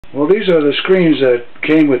Well, these are the screens that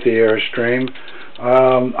came with the Airstream.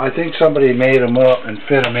 I think somebody made them up and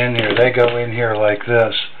fit them in here. They go in here like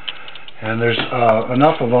this, and there's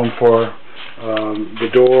enough of them for the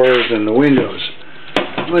doors and the windows.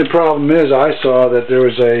 The only problem is I saw that there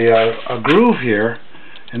was a groove here,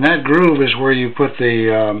 and that groove is where you put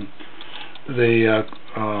the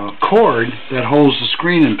cord that holds the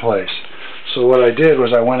screen in place. So what I did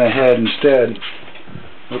was I went ahead instead.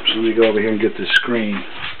 Oops, let me go over here and get this screen.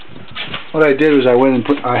 What I did was I went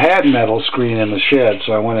and I had metal screen in the shed,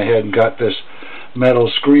 so I went ahead and got this metal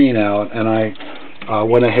screen out, and I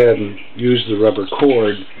went ahead and used the rubber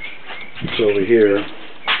cord. It's over here.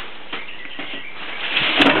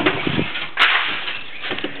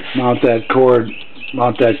 Mount that cord,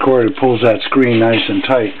 it pulls that screen nice and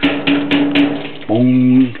tight.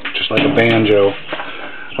 Boom, just like a banjo.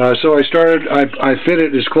 So I fit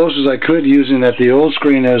it as close as I could using the old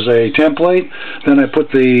screen as a template. Then I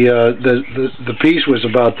put the piece was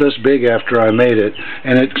about this big after I made it,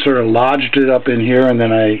 and it sort of lodged it up in here, and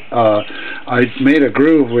then I made a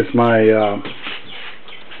groove with my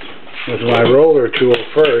roller tool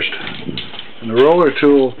first. And the roller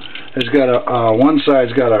tool has got one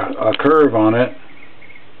side's got a curve on it,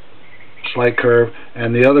 slight curve,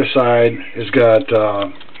 and the other side has got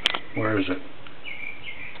where is it?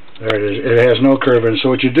 There it is. It has no curve in it. So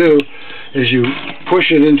what you do is you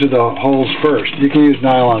push it into the holes first. You can use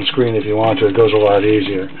nylon screen if you want to. It goes a lot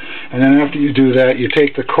easier. And then after you do that, you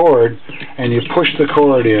take the cord and you push the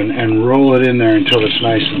cord in and roll it in there until it's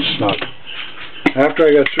nice and snug. After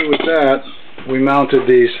I got through with that, we mounted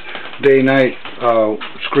these day-night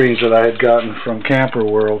screens that I had gotten from Camper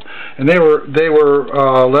World, and they were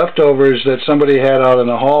leftovers that somebody had out in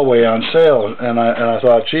the hallway on sale, and I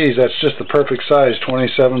thought, geez, that's just the perfect size,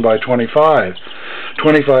 27 by 25,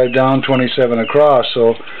 25 down, 27 across.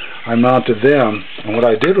 So I mounted them, and what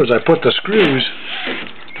I did was I put the screws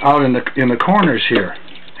out in the corners here,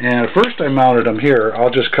 and at first I mounted them here.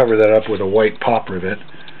 I'll just cover that up with a white pop rivet.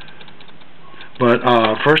 But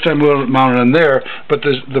first I mounted them there, but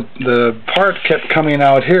the part kept coming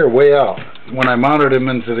out here, way out. When I mounted them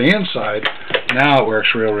into the inside, now it works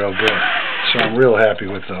real good. So I'm real happy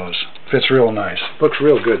with those. Fits real nice. Looks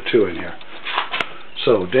real good too in here.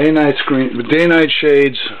 So day-night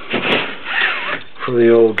shades for the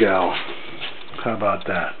old gal. How about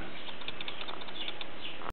that?